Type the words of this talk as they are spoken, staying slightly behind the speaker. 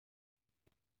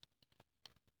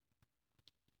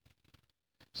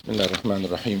بسم الله الرحمن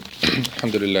الرحيم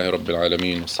الحمد لله رب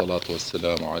العالمين والصلاة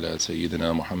والسلام على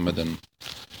سيدنا محمد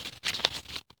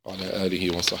وعلى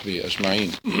آله وصحبه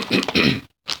أجمعين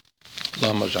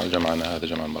اللهم اجعل جمعنا هذا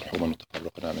جمعا مرحوما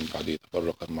وتفرقنا من بعده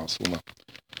تفرقا معصوما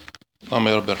اللهم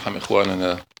يا رب ارحم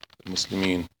إخواننا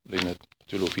المسلمين الذين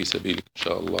قتلوا في سبيلك إن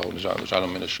شاء الله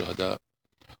ونجعلهم من الشهداء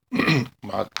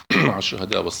مع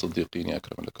الشهداء والصديقين يا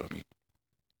أكرم الأكرمين.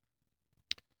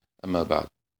 أما بعد.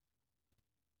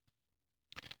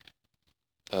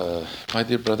 My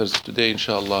dear brothers, today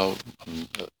inshallah I'm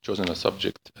chosen a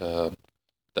subject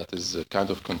that is kind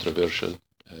of controversial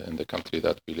in the country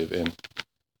that we live in,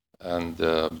 and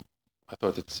I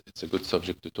thought it's a good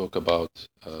subject to talk about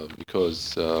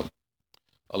because a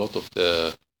lot of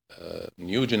the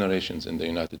new generations in the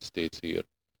United States here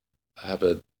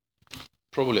have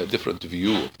probably a different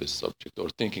view of this subject or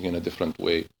thinking in a different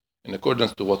way in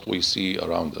accordance to what we see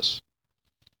around us.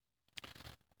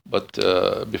 But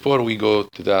before we go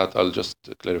to that, I'll just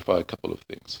clarify a couple of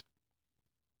things.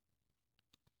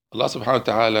 Allah subhanahu wa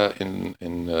ta'ala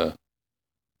in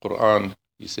Quran,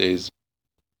 He says,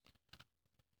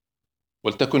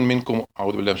 وَلْتَكُنْ مِنْكُمْ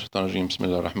أعوذ بالله من الشيطان الرجيم بسم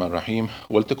الله الرحمن الرحيم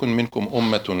وَلْتَكُنْ مِنْكُمْ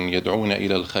أُمَّةٌ يَدْعُونَ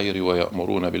إِلَى الْخَيْرِ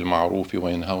وَيَأْمُرُونَ بِالْمَعْرُوفِ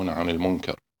وَيَنْهَوْنَ عَنِ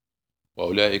الْمُنْكَرِ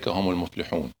وَأُولَٰئِكَ هُمُ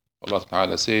الْمُفْلِحُونَ. Allah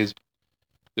ta'ala says,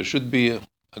 there should be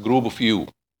a group of you,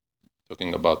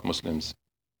 talking about Muslims,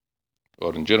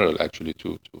 or in general actually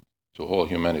to whole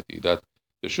humanity, that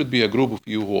there should be a group of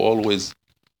you who always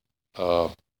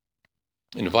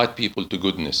invite people to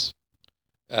goodness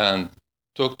and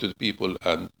talk to the people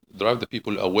and drive the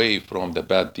people away from the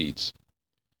bad deeds.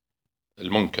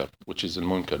 Al-munkar, which is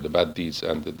al-munkar, the bad deeds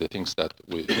and the things that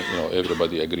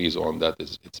everybody agrees on that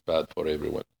it's bad for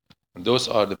everyone. And those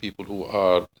are the people who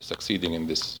are succeeding in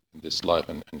this life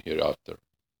and hereafter.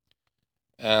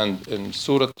 And in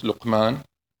Surah Luqman,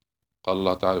 قال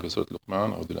الله تعالى في سورة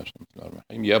لقمان أعوذ بالله من الشيطان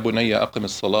الرجيم يا بني أقم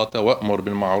الصلاة وأمر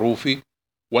بالمعروف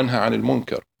وانهى عن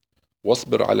المنكر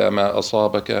واصبر على ما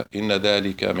أصابك إن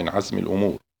ذلك من عزم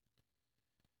الأمور.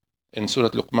 In Surah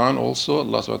Luqman also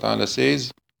Allah subhanahu wa ta'ala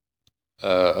says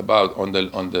about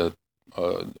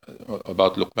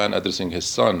Luqman addressing his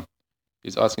son.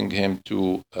 He's asking him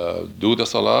to do the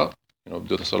salah,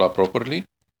 do the salah properly,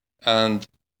 and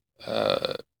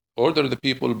order the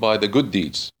people by the good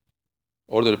deeds.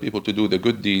 Order people to do the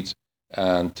good deeds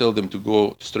and tell them to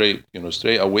go stray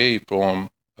away from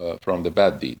the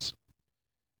bad deeds.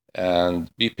 And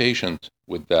be patient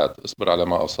with that. اصبر على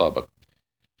ما أصابك.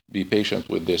 Be patient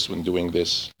with this when doing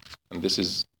this. And this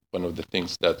is one of the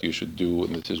things that you should do,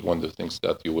 and this is one of the things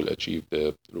that you will achieve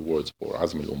the rewards for.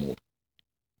 عزم الأمور.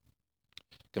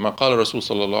 كما قال الرسول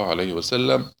صلى الله عليه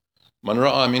وسلم من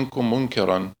رأى منكم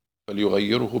منكرا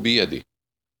فليغيره بيده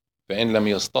فإن لم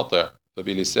يستطع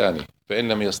فبلسانه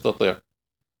فإن لم يستطع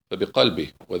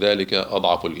فبقلبه وذلك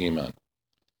أضعف الإيمان.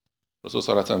 Rasul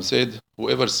sallallahu alaihi wasallam said,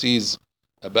 whoever sees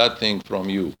a bad thing from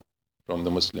you, from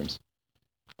the Muslims,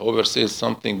 whoever says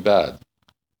something bad,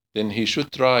 then he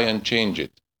should try and change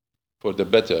it for the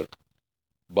better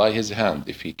by his hand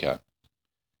if he can.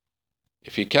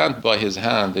 If he can't by his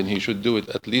hand, then he should do it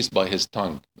at least by his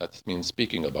tongue. That means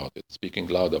speaking about it, speaking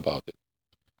loud about it,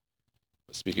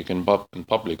 speaking in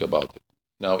public about it.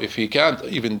 Now, if he can't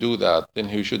even do that, then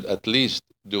he should at least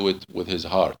do it with his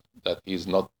heart, that he's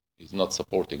not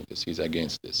supporting this, he's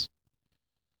against this.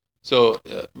 So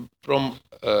from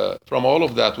all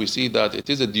of that, we see that it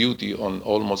is a duty on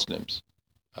all Muslims.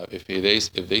 If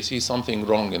they see something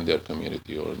wrong in their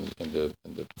community or in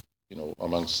the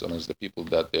amongst the people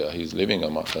that he's living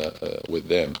with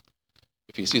them,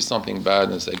 if he sees something bad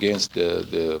and it's against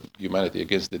the humanity,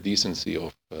 against the decency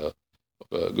of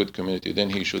a good community, then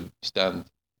he should stand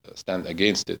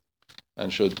against it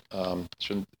and should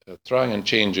try and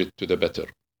change it to the better.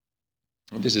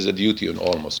 And this is a duty on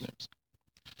all Muslims.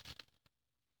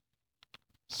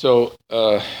 So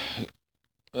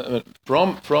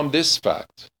from this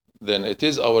fact, then it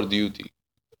is our duty.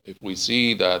 If we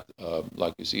see that,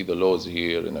 like you see the laws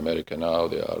here in America now,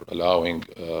 they are allowing,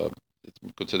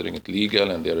 considering it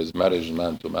legal, and there is marriage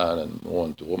man to man and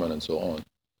woman to woman and so on.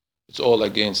 It's all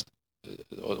against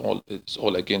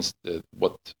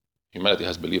what humanity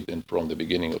has believed in from the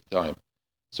beginning of time.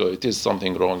 So it is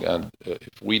something wrong, and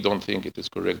if we don't think it is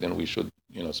correct, then we should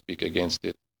speak against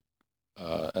it.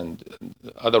 And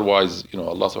otherwise,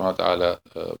 Allah subhanahu wa ta'ala,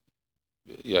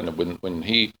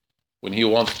 when he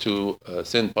wants to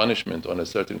send punishment on a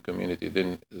certain community,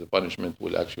 then the punishment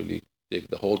will actually take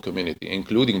the whole community,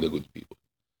 including the good people.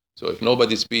 So if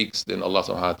nobody speaks, then Allah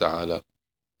subhanahu wa ta'ala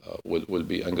will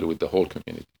be angry with the whole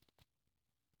community.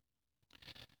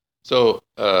 So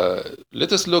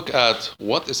let us look at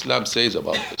what Islam says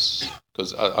about this,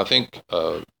 because I think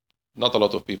not a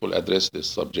lot of people address this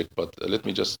subject, but let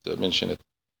me just mention it.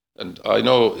 And I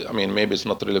know, I mean, maybe it's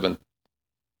not relevant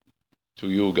to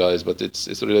you guys, but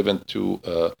it's relevant to.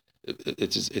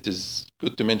 It is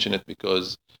good to mention it,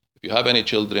 because if you have any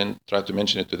children, try to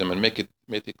mention it to them and make it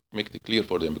clear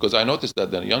for them. Because I noticed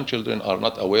that the young children are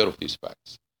not aware of these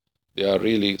facts. They are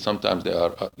really, sometimes they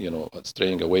are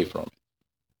straying away from it.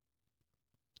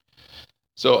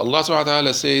 So Allah subhanahu wa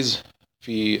ta'ala says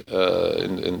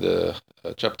in the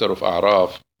chapter of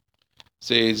A'raf,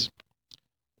 says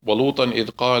وَلُوطًا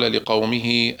إِذْ قَالَ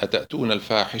لِقَوْمِهِ أَتَأْتُونَ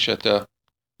الْفَاحِشَةَ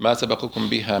مَا سَبَقَكُم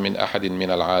بِهَا مِنْ أَحَدٍ مِنَ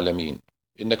الْعَالَمِينَ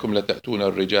إِنَّكُمْ لَتَأْتُونَ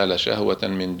الرِّجَالَ شَهْوَةً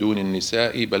مِنْ دُونِ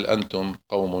النِّسَاءِ بَلْ أَنْتُمْ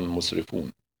قَوْمٌ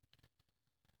مُسْرِفُونَ.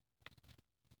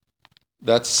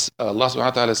 That's Allah subhanahu wa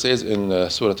ta'ala says in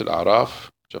Surah Al-A'raf,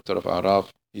 chapter of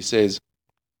A'raf. He says,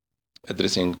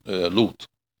 addressing Lut.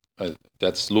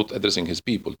 That's Lut addressing his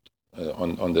people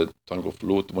on the tongue of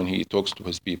Lut when he talks to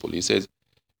his people. He says,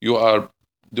 you are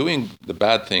doing the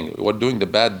bad thing, you are doing the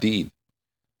bad deed.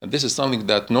 And this is something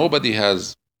that nobody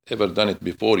has ever done it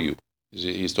before you.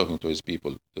 He's talking to his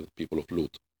people, the people of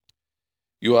Lut.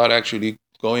 You are actually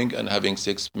going and having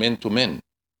sex men to men.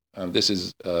 And this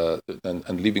is,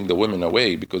 and leaving the women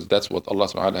away, because that's what Allah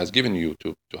subhanahu wa ta'ala has given you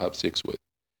to have sex with.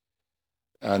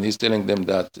 And he's telling them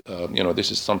that,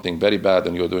 this is something very bad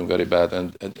and you're doing very bad.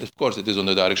 And of course, it is on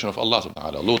the direction of Allah subhanahu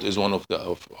wa ta'ala. Lut is one of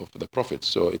the prophets.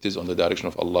 So it is on the direction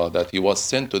of Allah that he was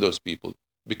sent to those people,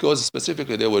 because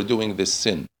specifically they were doing this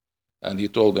sin. And he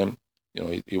told them,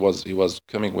 he was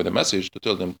coming with a message to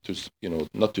tell them to,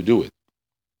 not to do it.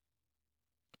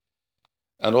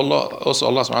 And Allah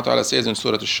subhanahu wa ta'ala says in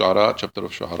Surah Al-Shu'ara, chapter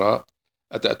of Shu'ara,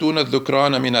 أَتَأْتُونَ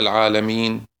الذُّكْرَانَ مِنَ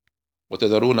الْعَالَمِينَ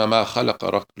وتذرون ما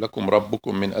خلق لكم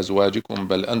ربكم من أزواجكم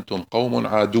بل أنتم قوم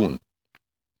عادون.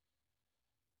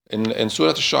 In Surah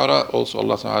Al-Shu'ara also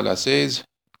Allah Ta'ala says,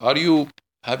 are you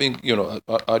having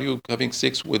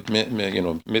sex with men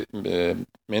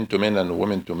to men and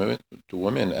women to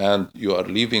women, and you are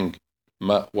leaving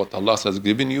what Allah has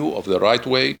given you of the right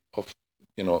way of,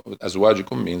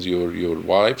 أزواجكم means your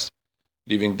wives,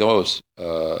 leaving those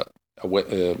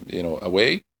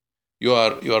away. You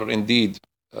are indeed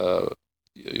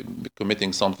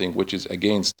committing something which is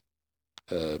against,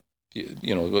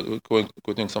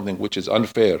 committing something which is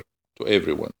unfair to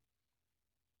everyone.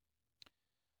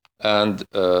 And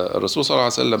Rasul sallallahu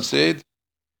alaihi wasallam said,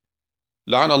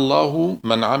 لعن الله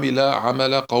من عمل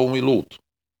عمل قوم لوط.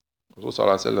 Rasul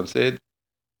sallallahu alaihi wasallam said,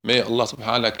 may Allah subhanahu wa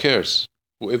ta'ala curse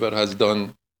whoever has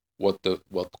done what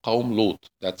Qawm Lut,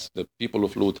 that's the people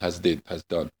of Lut, has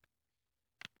done.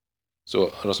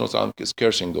 So Rasul sallallahu alaihi wasallam is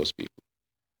cursing those people.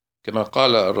 كما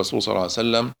قال الرسول صلى الله عليه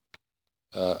وسلم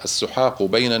السحاق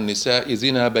بين النساء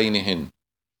زنا بينهن.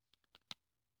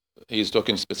 He is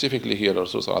talking specifically here,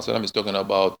 Rasul صلى الله عليه وسلم is talking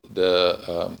about the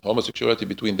homosexuality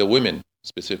between the women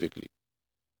specifically,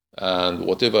 and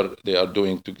whatever they are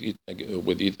doing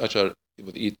with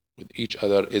each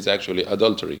other is actually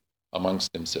adultery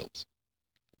amongst themselves.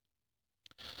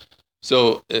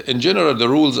 So in general, the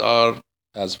rules are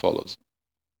as follows.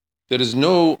 There is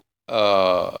no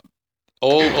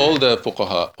all the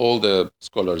fuqaha, all the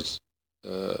scholars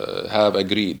have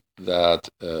agreed that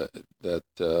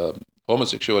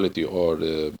homosexuality, or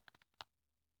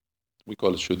we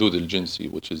call it shudud al-jinsi,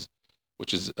 which is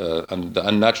the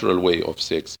unnatural way of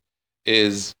sex,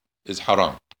 is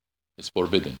haram, is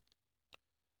forbidden,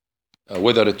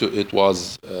 whether it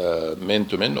was men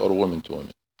to men or women to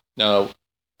women. Now,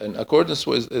 in accordance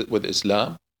with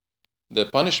Islam, the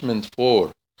punishment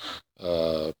for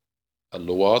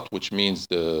al-luwat, which means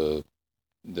the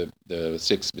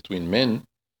sex between men,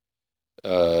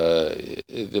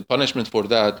 the punishment for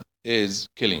that is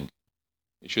killing.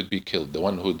 It should be killed, the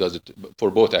one who does it,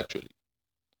 for both actually.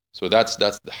 So that's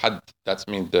the had. That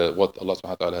means what Allah subhanahu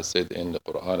wa ta'ala has said in the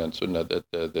Quran and Sunnah, that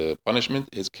the punishment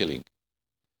is killing.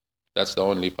 That's the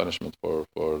only punishment for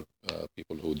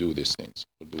people who do these things,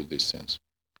 who do these sins.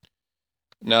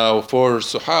 Now, for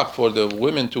suhaq, for the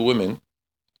women to women,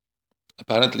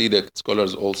 apparently the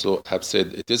scholars also have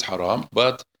said it is haram,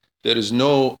 but there is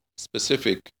no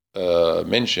specific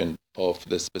mention of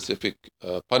the specific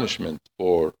punishment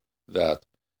for that.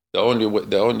 The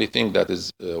only thing that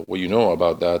is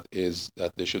about that is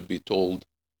that they should be told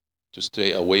to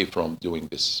stay away from doing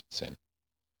this sin.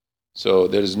 So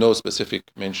there is no specific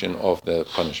mention of the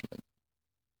punishment.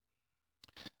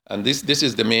 And this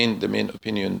is the main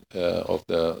opinion of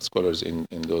the scholars in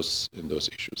those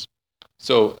issues.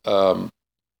 So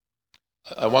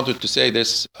I wanted to say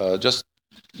this just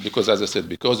because, as I said,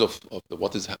 because of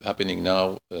what is happening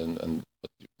now and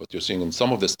what you're seeing in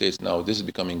some of the states now, this is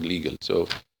becoming legal. So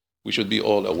we should be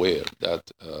all aware that,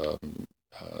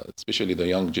 especially the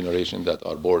young generation that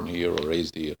are born here or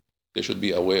raised here, they should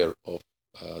be aware of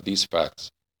these facts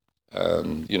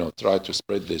and try to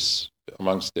spread this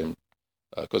amongst them.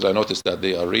 Because I noticed that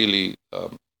they are really,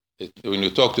 when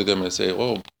you talk to them and say,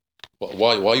 "Oh,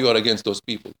 why you are against those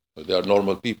people? They are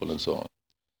normal people," and so on.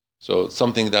 So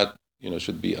something that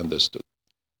should be understood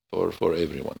for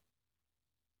everyone.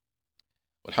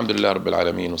 والحمد لله رب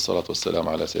العالمين والصلاة والسلام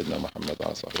على سيدنا محمد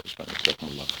وعلى صحبه أجمعين. جزاكم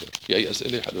الله خير. في أي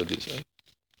أسئلة حد بده يسأل؟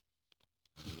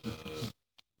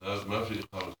 ما في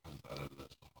إقامة حد على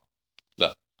الصحابة.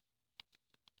 لا.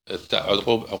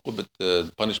 عقوبة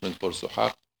punishment for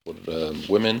السحاق for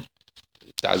women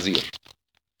تعزير.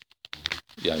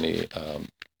 يعني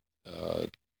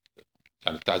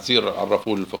يعني التعزير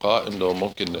عرفوه الفقهاء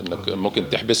انه انك ممكن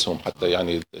تحبسهم حتى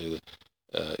يعني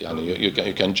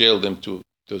you can jail them to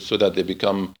so that they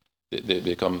become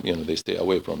they stay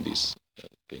away from these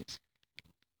things.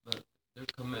 But their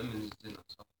commitment is zina.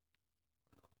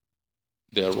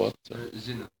 They are what?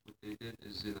 Zina. What they did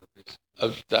is zina.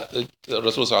 Basically.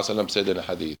 الرسول صلى الله عليه وسلم said in a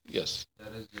hadith. Yes.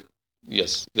 That is zina.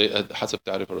 Yes. حسب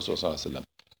تعريف الرسول صلى الله عليه وسلم.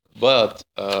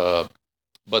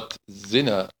 But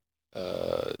zina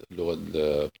اللي هو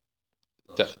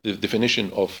the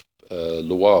definition of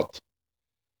luwat,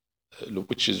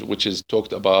 which is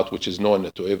talked about, which is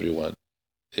known to everyone,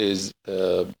 is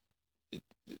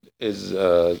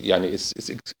يعني is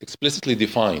explicitly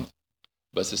defined,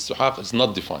 but السحاق is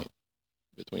not defined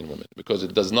between women because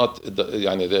it does not.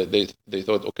 يعني they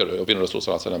thought okay, even Rasul صلى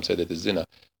الله عليه وسلم said it is zina,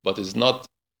 but it's not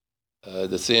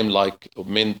the same like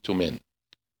men to men.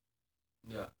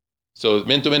 Yeah. So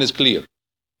men to men is clear.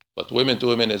 But women to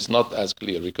women is not as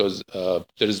clear because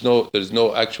there is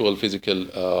no actual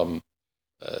physical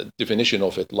definition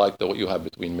of it like what you have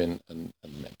between men and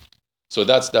men. So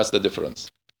that's the difference.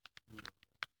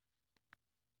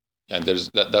 And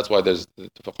that's why the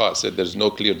fuqaha said there's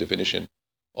no clear definition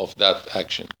of that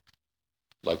action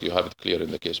like you have it clear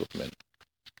in the case of men.